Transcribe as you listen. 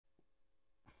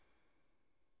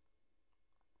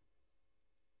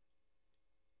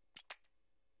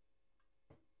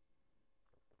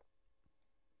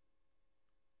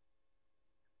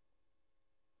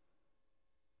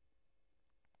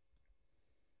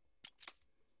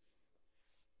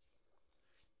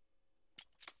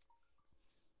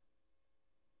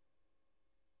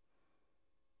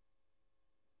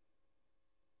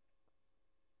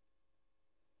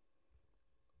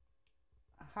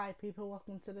Hi people,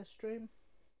 welcome to the stream.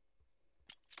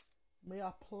 We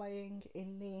are playing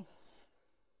in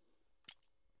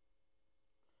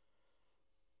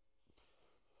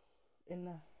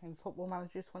Football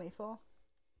Manager 24.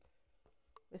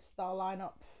 This is our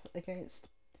lineup against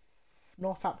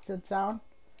Northampton Town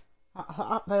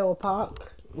at Vale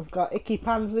Park. We've got Icky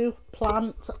Panzu,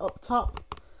 Plant up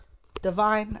top,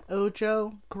 Divine,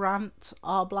 Ojo, Grant,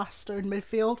 Arblaster in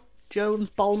midfield, Jones,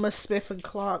 Bulmer, Smith and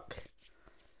Clark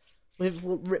with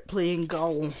Ripley in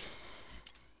goal.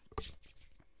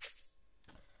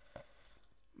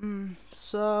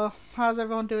 So, how's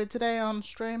everyone doing today on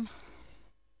stream?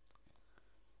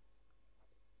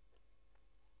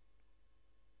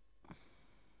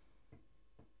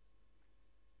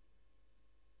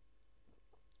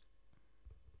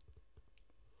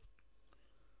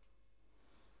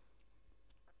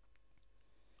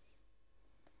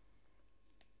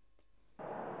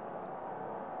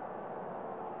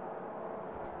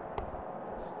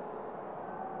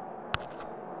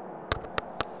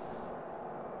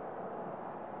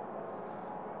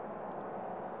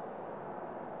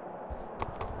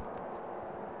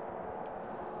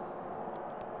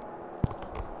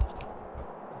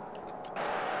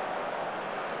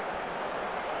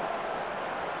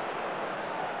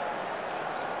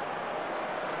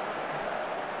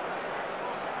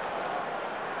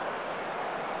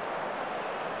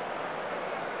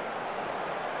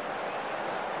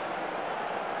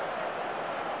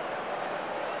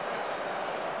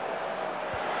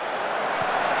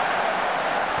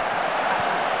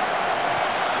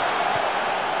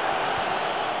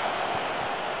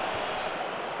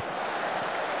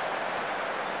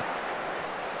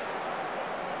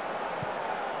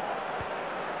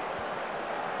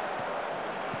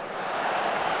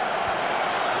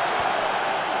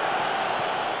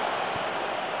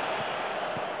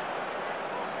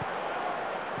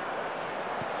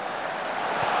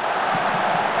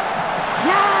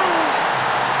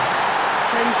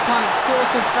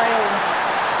 Scores and failed.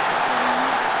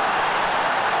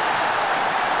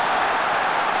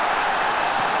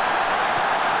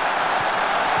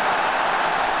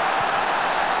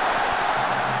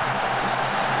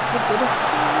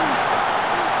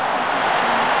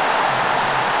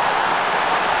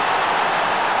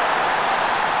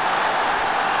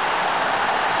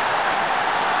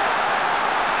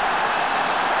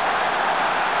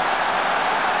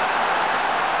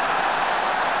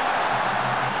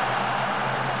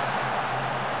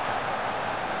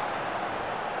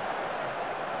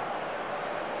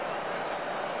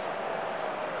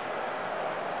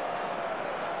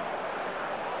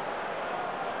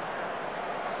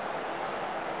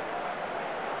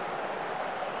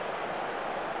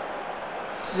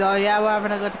 So yeah, we're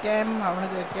having a good game.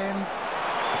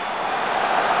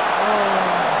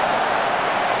 Oh.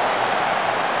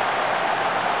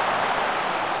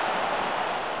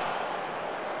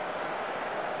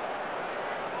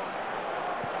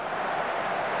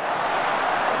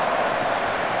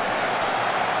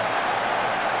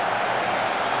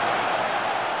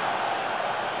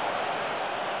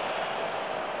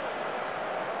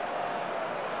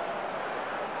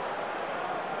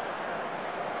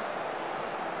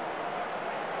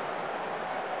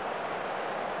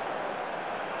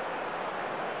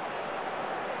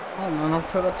 Oh man, I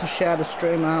forgot to share the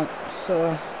stream out,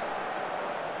 so...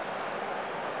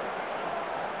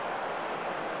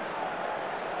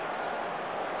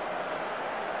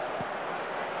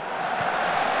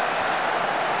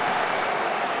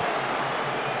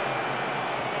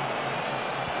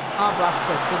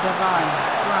 Arblaster to Divine,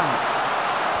 Grant,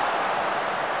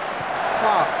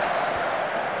 Clark.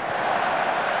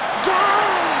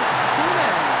 Yes!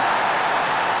 Sune!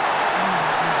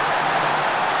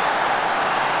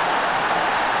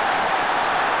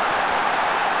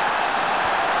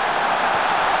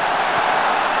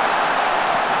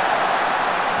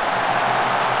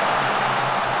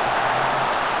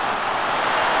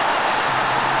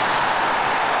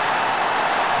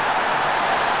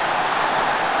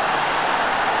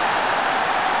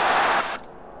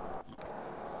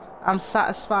 I'm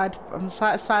satisfied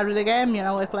with the game, you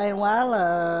know, we're playing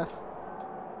well.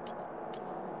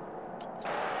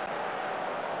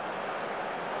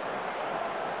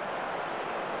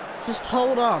 Just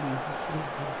hold on.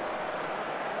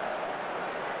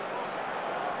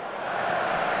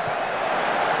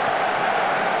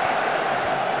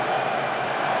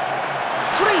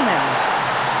 3-0.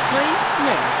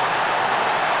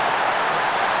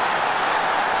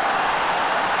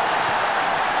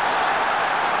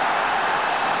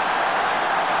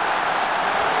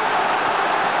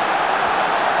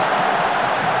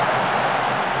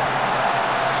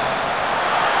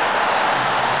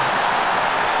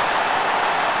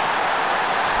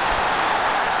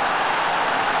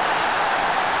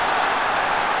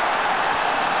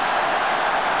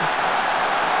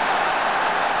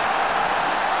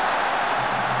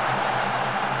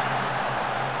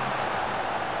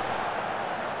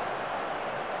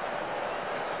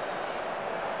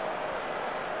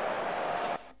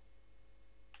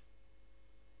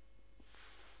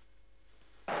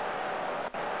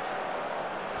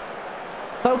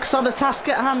 Focus on the task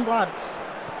at hand, lads.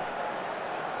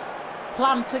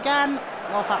 Plant again.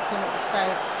 Northampton with the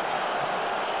save.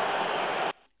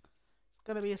 It's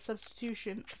going to be a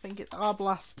substitution. I think it's our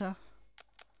blaster.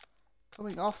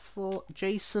 Coming off for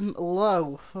Jason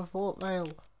Lowe for Fort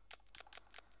Vale.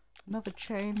 Another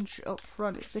change up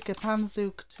front. It's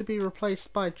Ikapanzu to be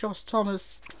replaced by Josh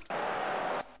Thomas.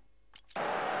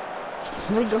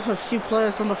 Bring off a few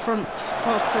players on the front.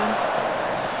 Fortin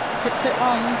hits it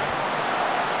on.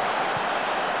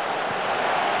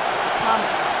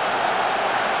 Plant.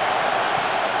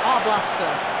 Our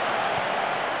blaster.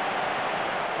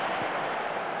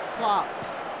 Clark.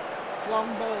 Long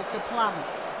ball to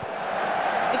Plant.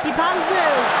 Ikapanzu!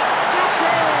 Get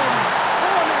him!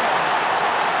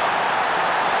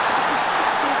 4-0! This is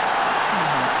 50.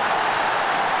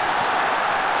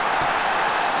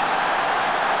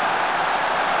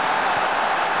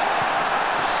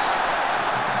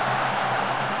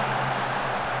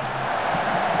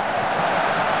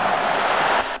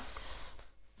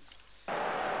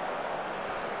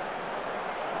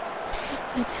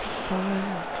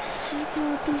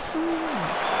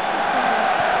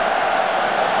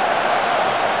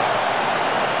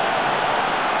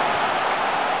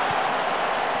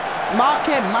 Mark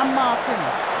him, man mark him.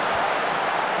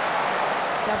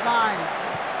 Divine.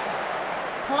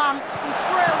 Plant, he's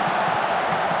through.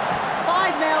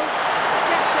 5-0.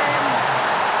 Get in.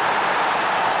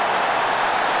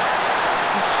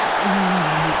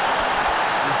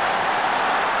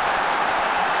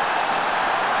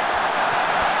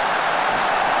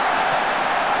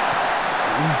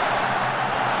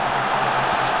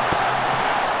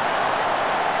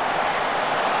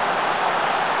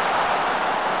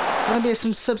 Going to be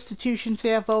some substitutions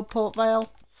here for Port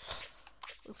Vale.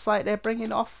 Looks like they're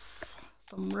bringing off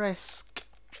some risk.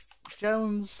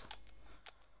 Jones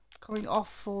coming off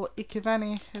for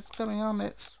Ikeveni. It's coming on.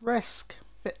 It's risk.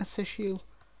 Fitness issue.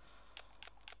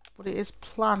 But it is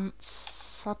Plants.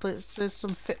 Sadly, there's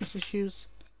some fitness issues.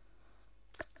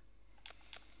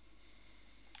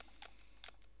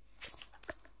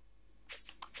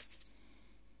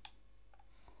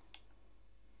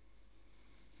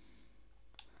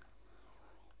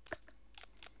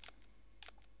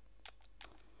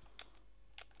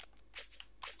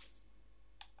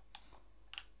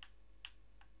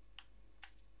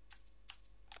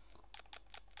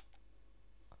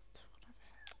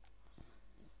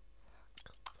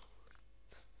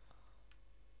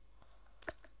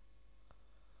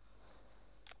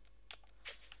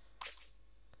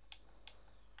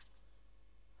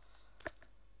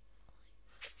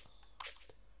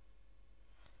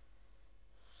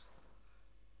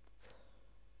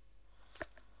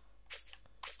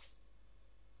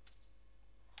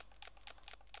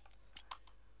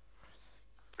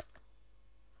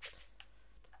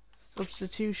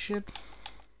 Substitution.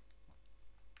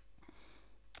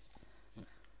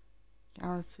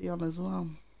 Guarantee on as well.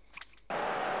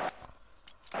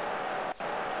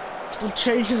 Some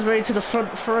changes made to the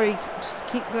front three just to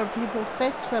keep the people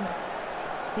fit and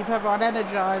keep everyone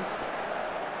energised.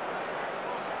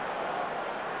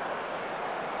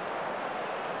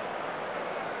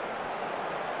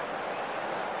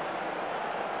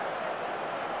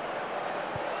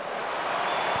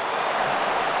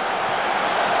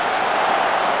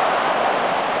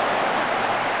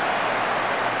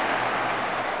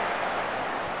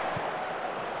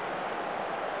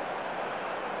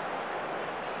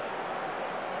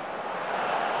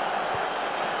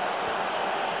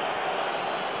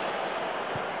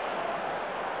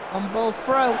 On ball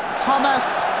throw,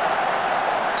 Thomas.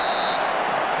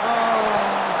 Oh.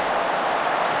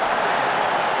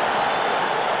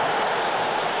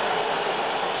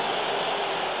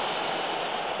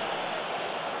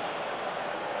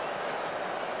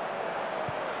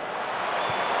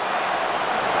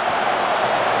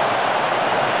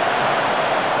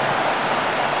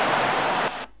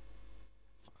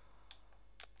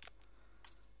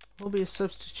 Will be a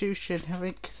substitution. I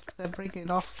think they're bringing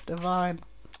off Divine.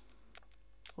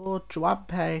 Or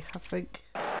Juanpe, I think.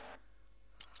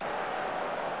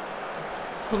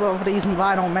 Over these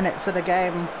final minutes of the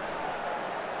game.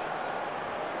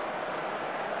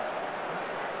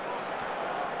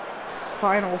 It's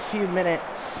final few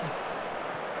minutes.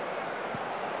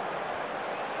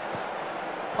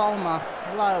 Palmer,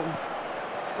 low.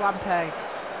 Juanpe.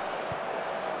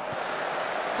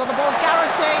 Got the ball,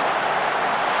 Garrity.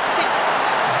 6.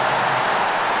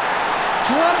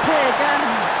 Juanpe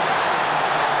again.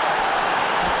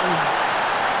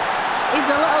 He's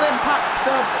a little impact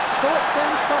sub. Short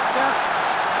term stopgap.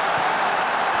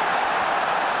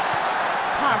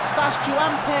 Pass. Stash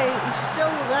Juampe, he's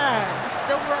still there. He's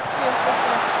still rocking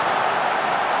assists.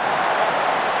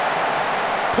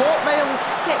 Port Vale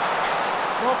 6,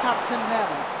 Northampton 0.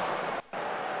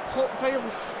 Port Vale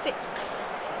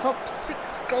 6, up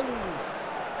 6 goals.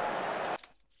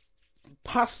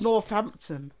 Past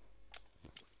Northampton.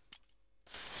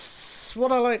 That's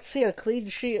what I like to see, a clean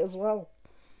sheet as well.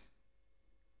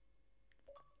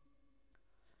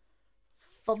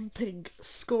 Thumping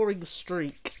scoring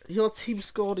streak. Your team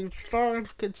scored in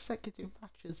 5 consecutive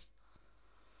matches.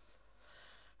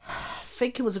 I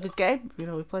think it was a good game. You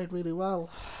know, we played really well.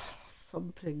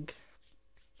 Thumping.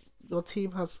 Your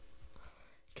team has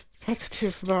a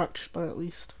competitive match by at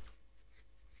least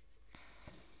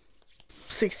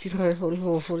 69,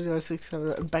 44, 49,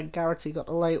 67, and Ben Garrity got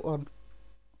the late one.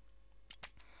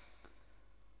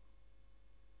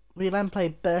 We then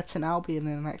played Burton Albion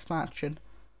in the next match, and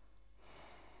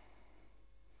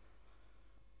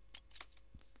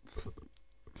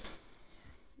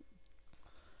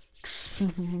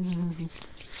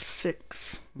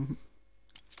six.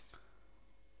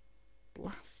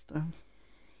 Blaster.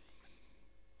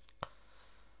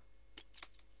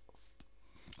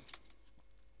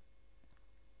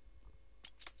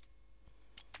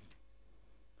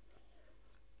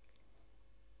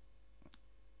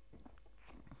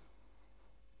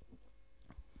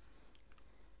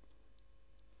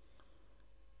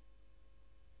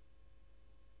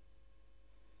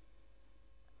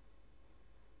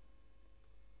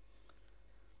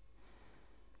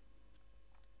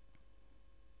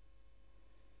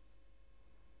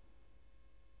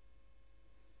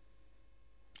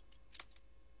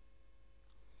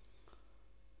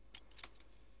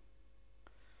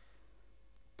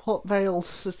 Port Vale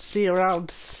should see around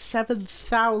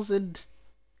 7,000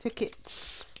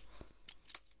 tickets.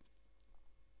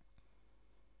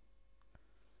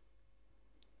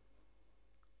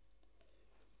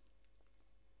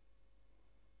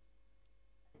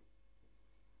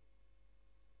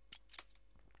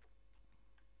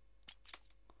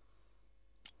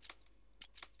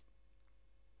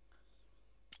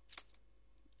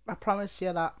 I promise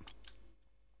you that.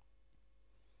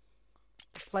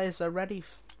 The players are ready.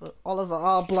 But Oliver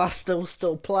Arblaster will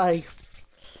still play.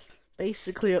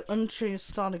 Basically an unchanged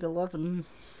starting 11.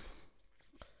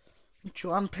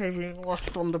 Joan Perry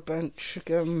left on the bench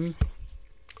again.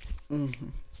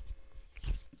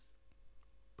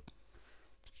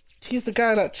 He's the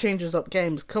guy that changes up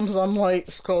games. Comes on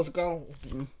late, scores a goal.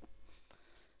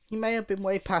 He may have been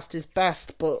way past his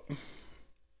best, but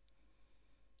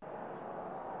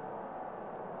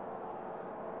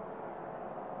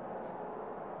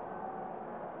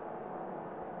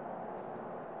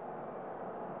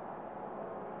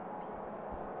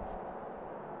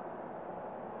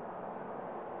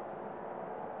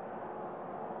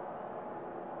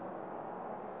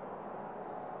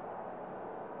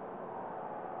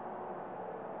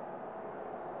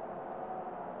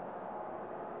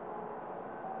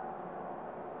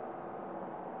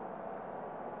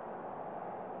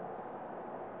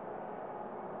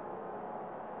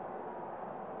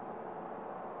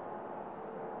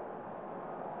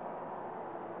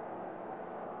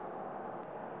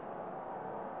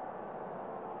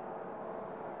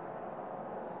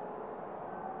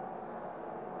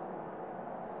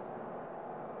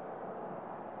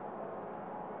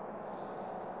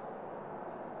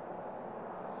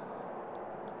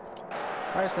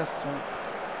where's this joint?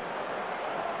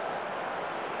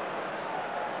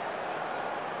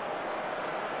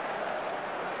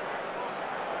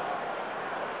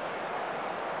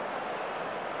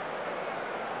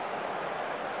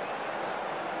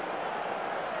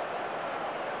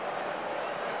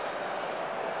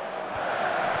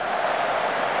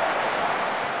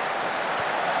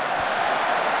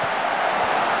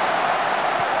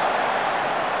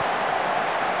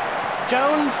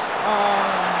 Jones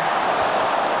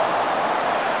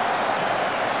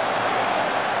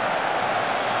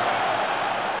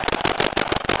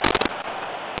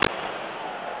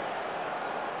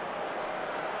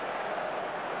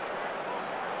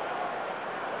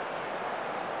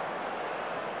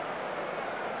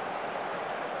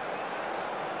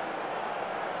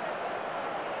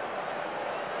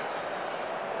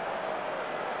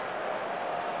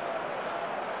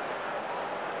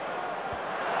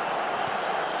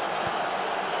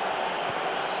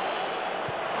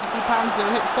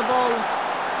Panzer hits the ball.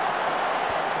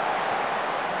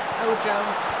 Ojo.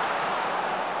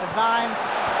 Divine.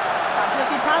 Back to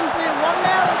Ricky Panzer.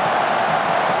 1-0.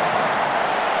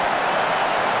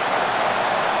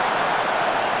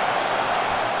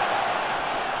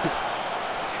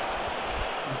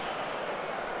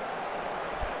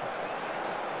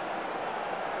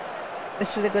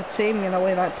 This is a good team, you know,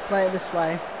 we like to play it this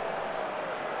way.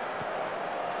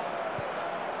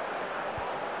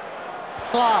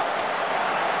 Clark.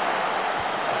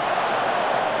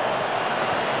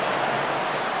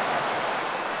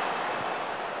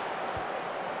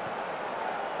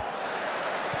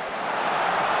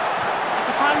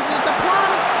 Panzer to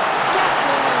Plant. Get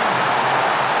him.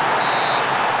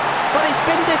 But it's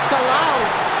been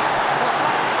disallowed.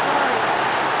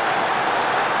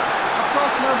 Of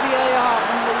course, no VAR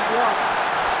in League One.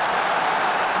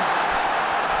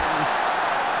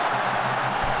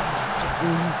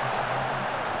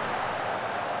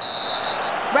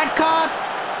 Red card!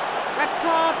 Red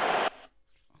card!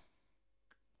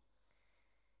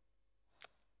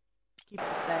 Keep it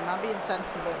the same, I'm being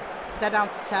sensible. They're down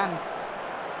to 10.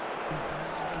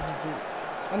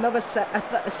 Another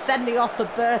a sending off for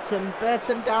Burton.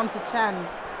 Burton down to 10.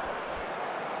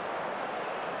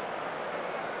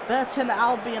 Burton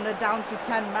Albion are down to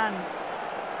 10 men.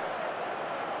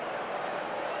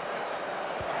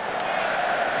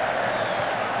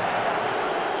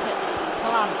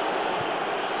 Plant.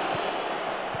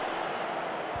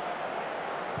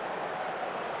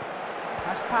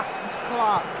 Nice pass into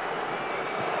Clark.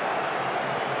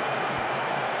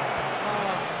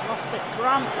 Oh, lost it.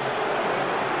 Grant.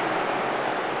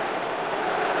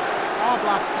 Oh,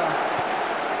 blaster.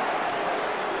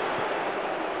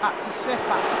 Back to Swift,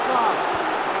 back to Clark.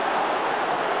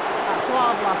 Back to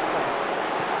Arblaster.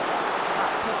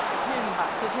 Back to him,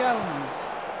 back to Jones.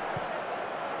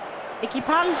 Icky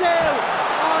Panzu!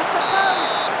 Oh, it's a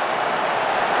post!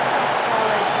 It's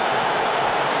offside.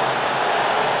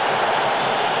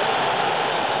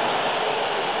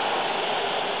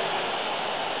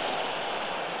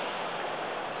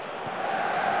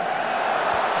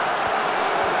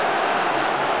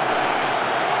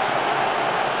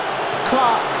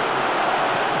 Clark.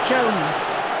 Jones.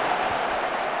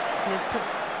 Here's to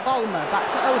Bulmer, back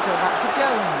to Ojo, back to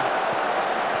Jones.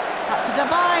 Back to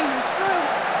Devine, he's through.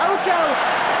 Ojo!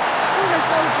 As soon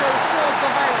as Ojo scores the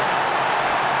Vale.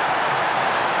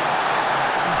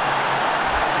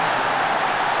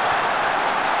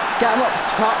 Get him up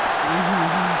top.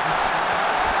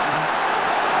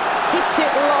 Hit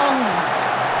it long.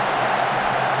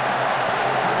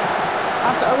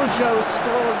 As Ojo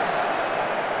scores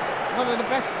one of the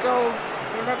best goals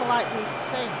you'll ever likely to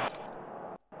see.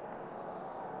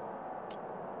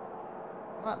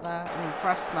 Like that, I'm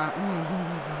impressed, man.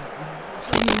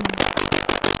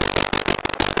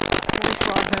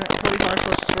 45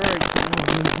 plus 3.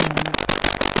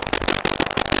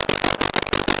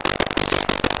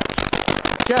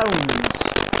 Jones.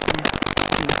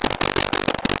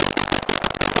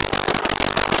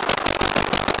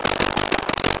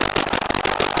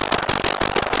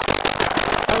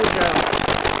 Ojo.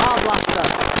 Arblaster.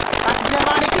 Back to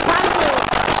Giovanni Capanzo.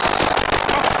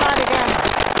 Offside again.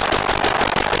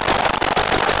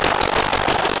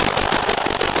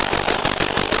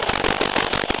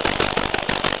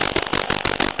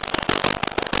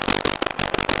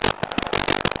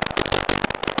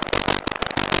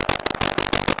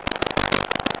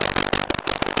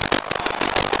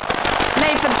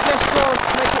 Nathan Smith scores,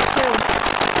 make it 2.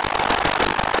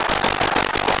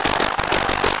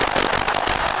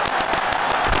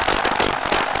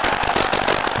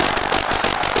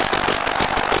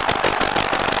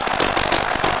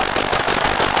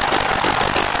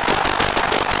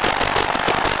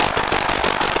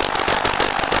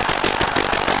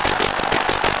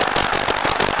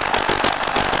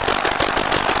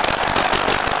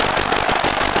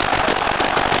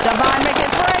 Devine make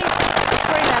it 3.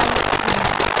 3 now.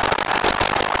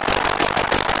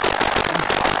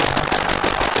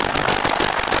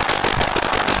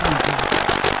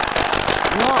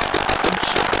 What?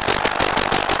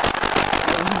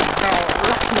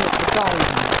 Racking up the goals.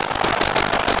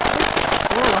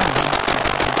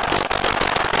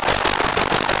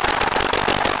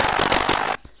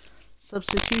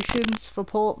 Substitutions for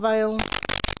Port Vale.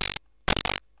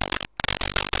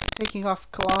 Taking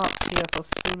off Clark here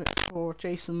for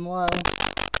Jason Lowe.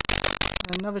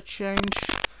 Another change,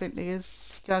 I think it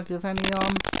is Gagaveni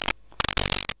on.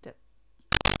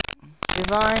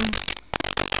 Divine.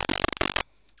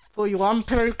 For you on,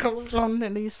 Pericles on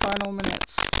in these final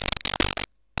minutes.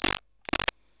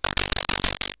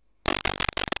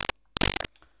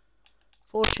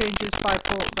 Four changes by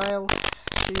Port Vale.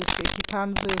 Icky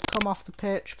Panzu come off the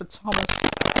pitch for Thomas.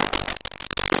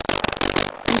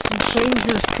 Some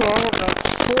changes to all of us.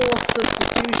 4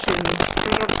 substitutions.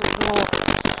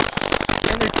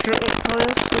 Energetic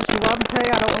players. With one pay,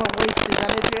 I don't want to waste his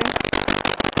energy.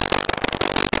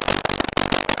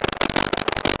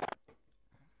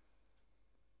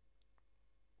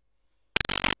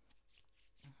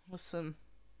 fitness, and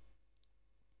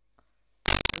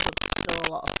there's still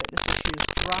a lot of fitness issues.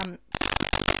 Grant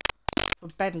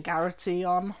with Ben Garrity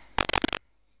on.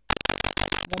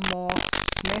 One more,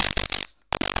 Smith.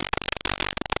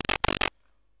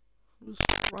 Who's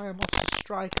Ryan off the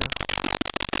striker?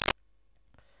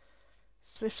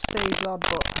 Smith stays on,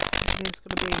 but he's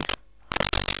going to be...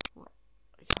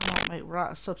 He cannot make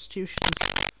right substitutions.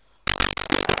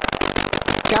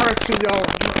 Garrity on,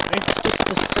 it's just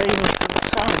the same as the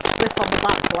time. Smith on the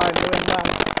back line doing well.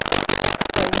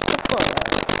 Playing football.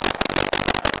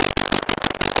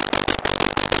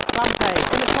 Lampay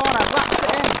in the corner, wraps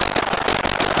it in.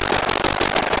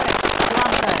 Smith,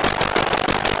 Lampay.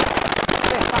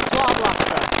 Smith, back to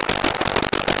Arblaster.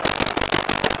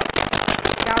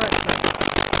 Garrity.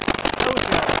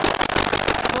 Ojo.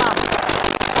 Lamp.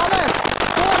 Thomas.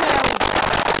 4-0.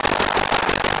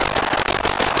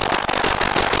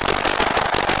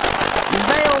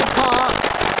 Vale Park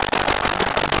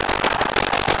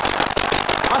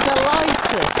are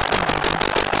delighted.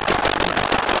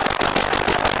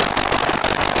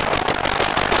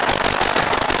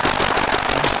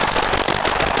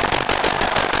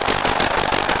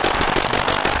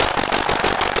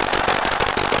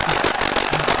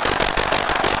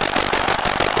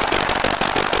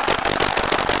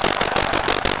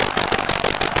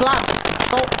 Flat,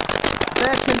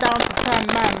 Burton down to 10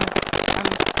 men, and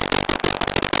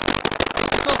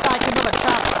this looks like another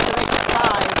chance to make it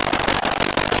 5.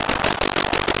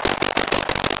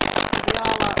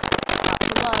 Diala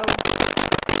below.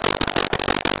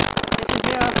 This is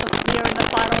near in the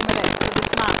final minutes of this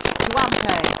match.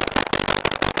 Duampe.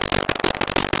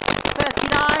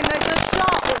 39, there's a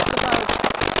shot, it's the post.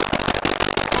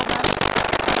 Thomas.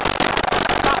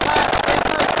 Back there,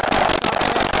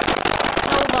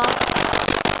 Nova.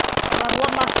 We'll have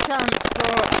one last chance,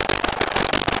 but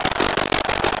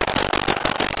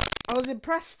I was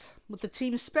impressed with the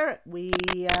team spirit. We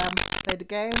played a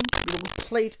game, we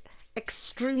played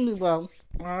extremely well.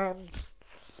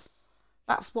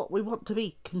 That's what we want to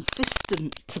be,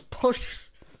 consistent, to push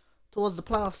towards the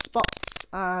playoff spots,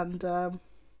 and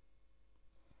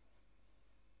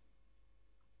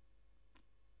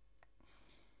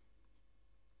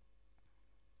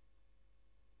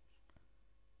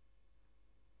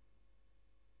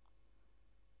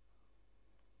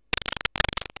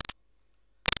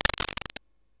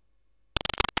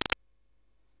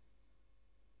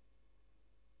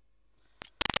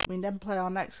we then play our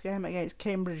next game against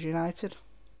Cambridge United.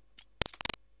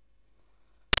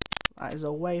 That is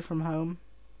away from home.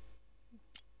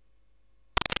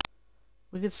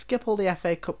 We could skip all the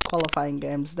FA Cup qualifying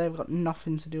games. They've got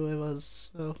nothing to do with us.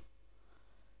 So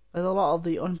there's a lot of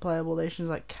the unplayable nations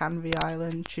like Canvey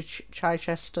Island,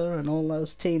 Chichester and all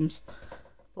those teams.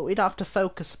 But we don't have to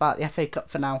focus about the FA Cup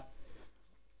for now.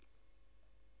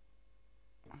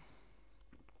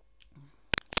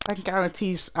 Ben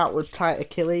Garrity's out with tight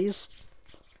Achilles.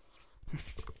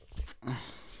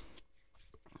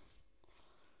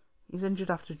 He's injured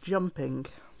after jumping.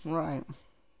 Right.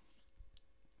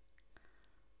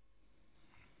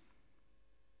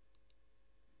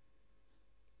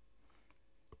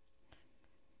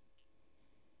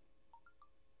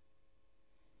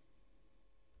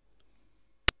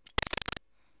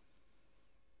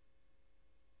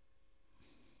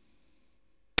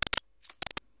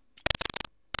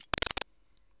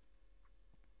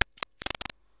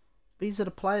 These are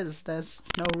the players. There's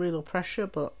no real pressure,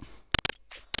 but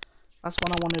that's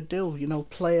what I want to do. You know,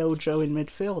 play Ojo in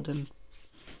midfield, and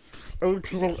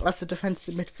Ojo as a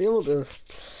defensive midfielder.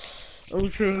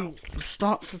 Ojo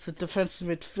starts as a defensive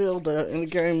midfielder in a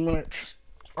game which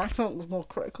I thought was more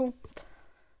critical.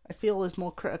 I feel is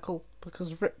more critical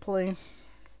because Ripley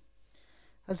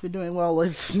has been doing well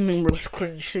with numerous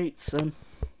clean sheets, and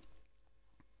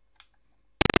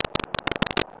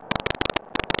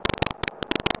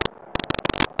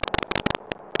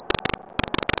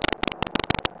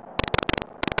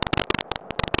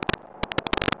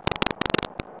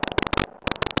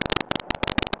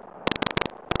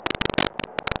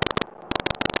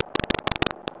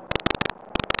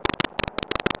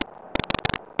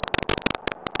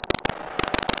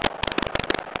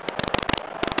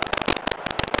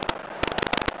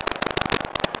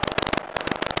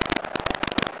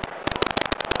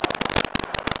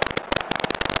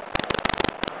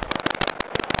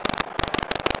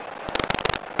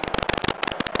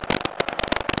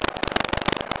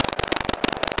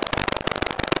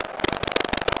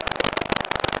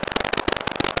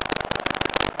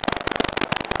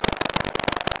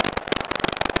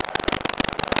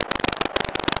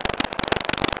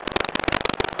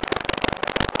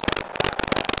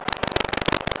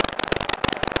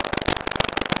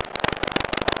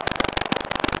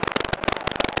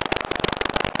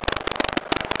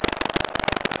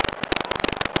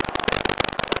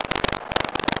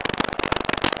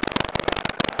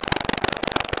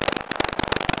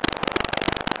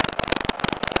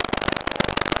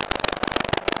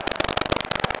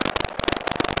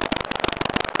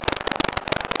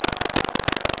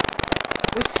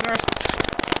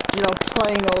You know,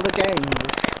 playing all the games.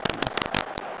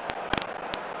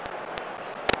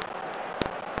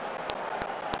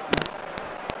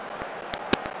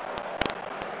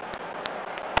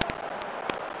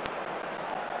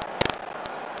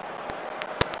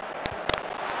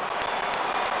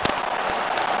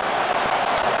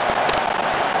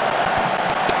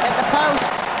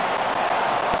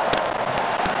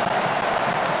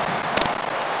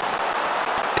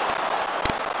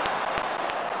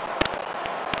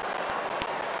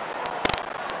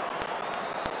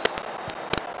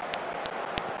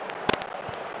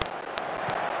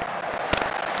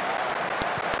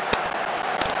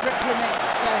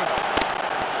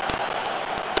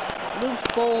 Loose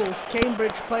balls.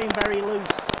 Cambridge playing very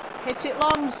loose. Hit it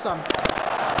long, son.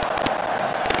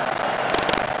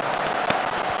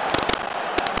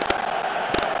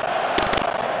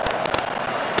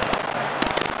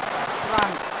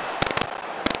 Grant.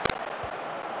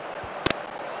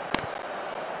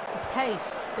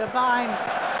 Pace. Divine.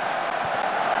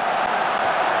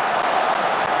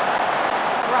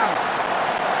 Grant.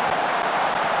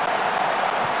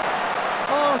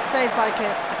 Oh, saved by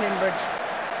Cambridge.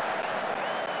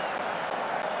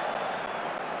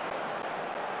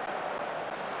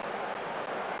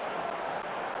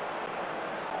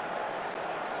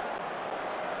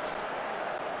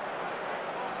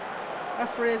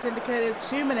 Referee has indicated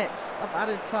 2 minutes of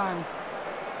added time.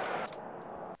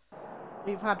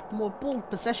 We've had more ball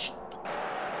possession.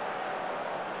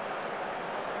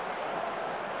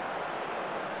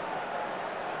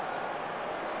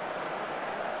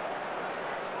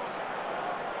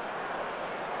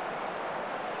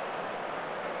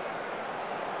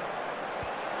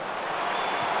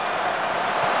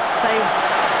 Save.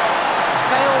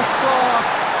 Fail score.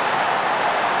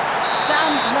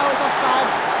 Stands, no, it's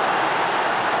offside.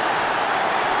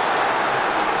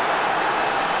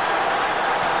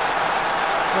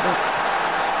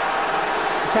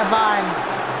 Divine.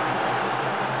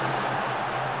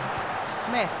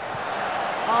 Smith.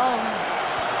 Oh.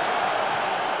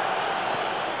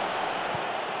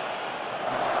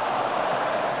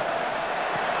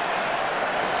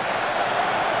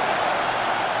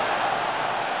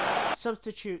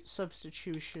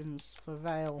 Substitutions for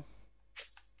Vale.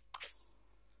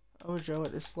 Ojo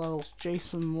at this level.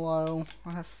 Jason Lowe.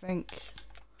 I think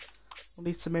we'll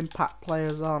need some impact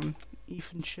players on.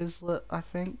 Ethan Chislett, I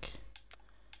think.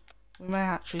 We may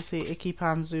actually see Icky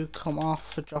Panzu come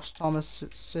off for Josh Thomas,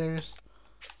 it's serious.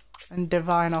 And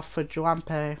Divine off for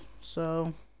Juampe.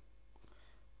 So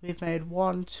we've made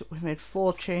we've made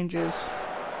 4 changes.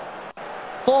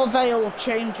 4 Vale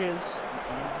changes.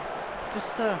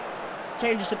 Just to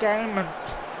change the game and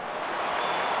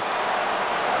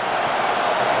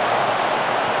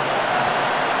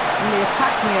in the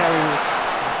attacking areas.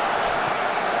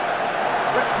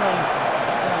 Ripley.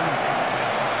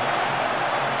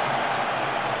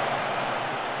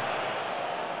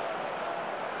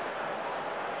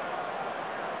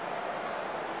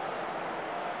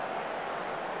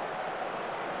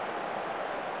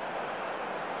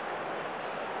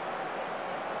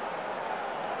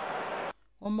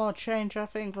 One more change, I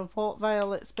think, for Port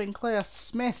Vale. It's been clear.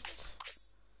 Smith.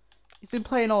 He's been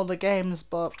playing all the games,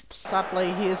 but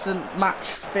sadly he isn't match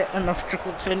fit enough to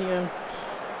continue.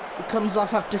 He comes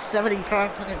off after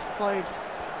 75 minutes played.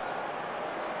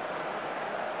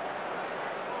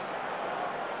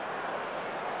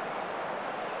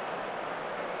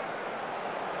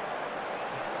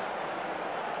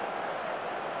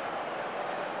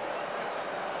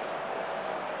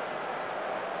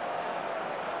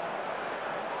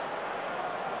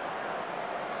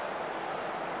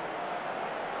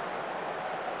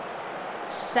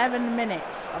 Seven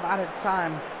minutes of added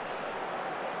time.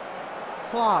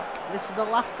 Clark, this is the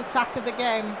last attack of the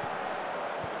game.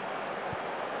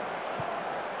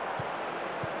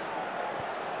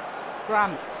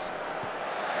 Grant.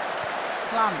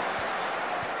 Plant.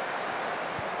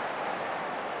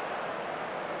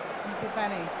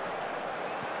 Benny.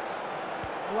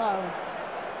 Low.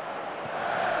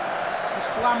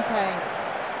 Juampe.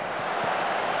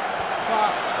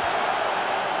 Clark.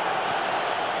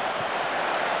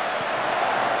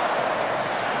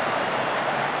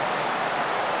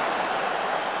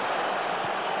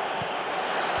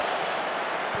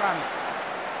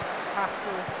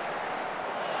 Passes.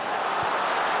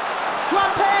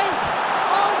 Juampe!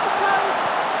 Oh, it's the post!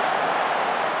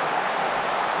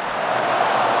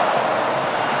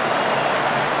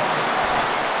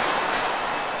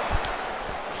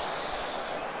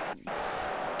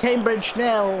 Cambridge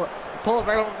nil, Port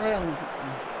Vale nil.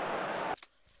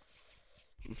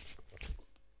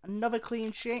 Another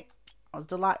clean sheet. I was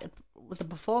delighted with the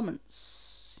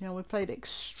performance. You know, we played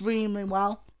extremely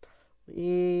well.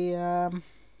 We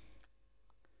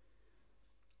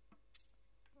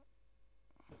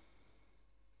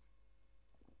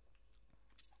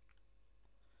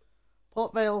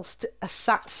Port Vale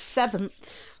sat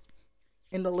 7th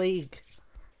in the league.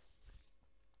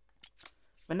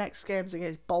 The next game's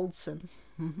against Bolton.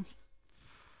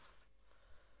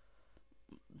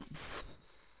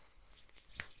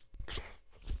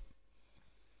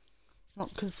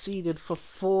 Not conceded for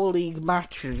 4 league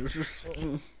matches.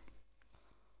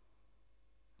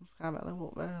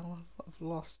 Port Vale have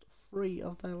lost 3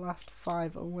 of their last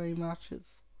 5 away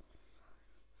matches.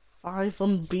 5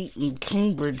 unbeaten: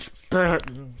 Cambridge,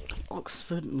 Burton,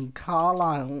 Oxford and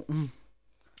Carlisle.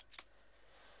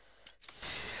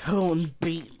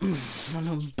 Unbeaten. An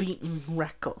unbeaten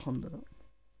record under it.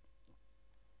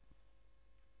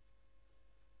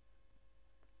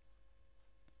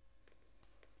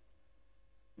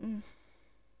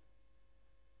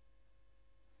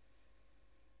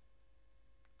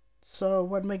 So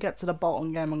when we get to the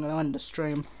Bolton game, I'm going to end the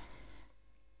stream.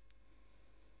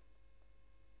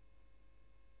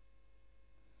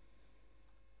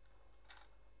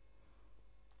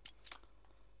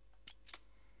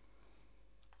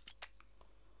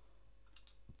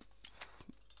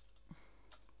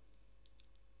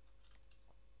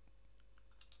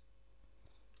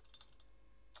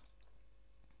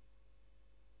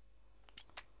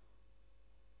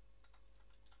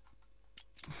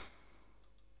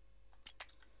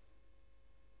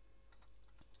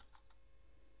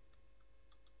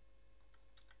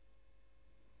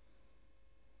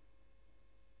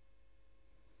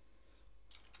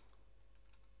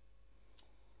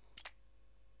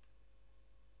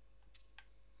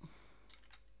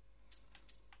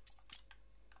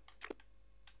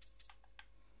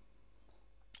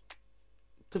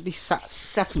 To be sat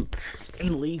 7th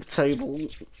in league table.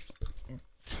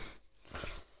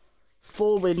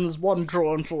 4 wins, 1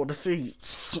 draw and 4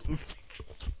 defeats.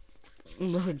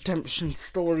 The redemption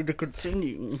story to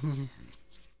continue.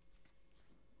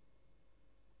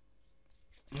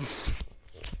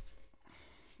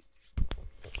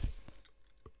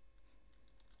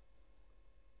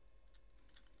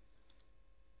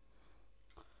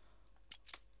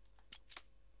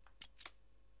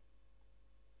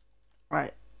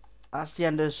 Right, that's the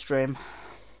end of the stream.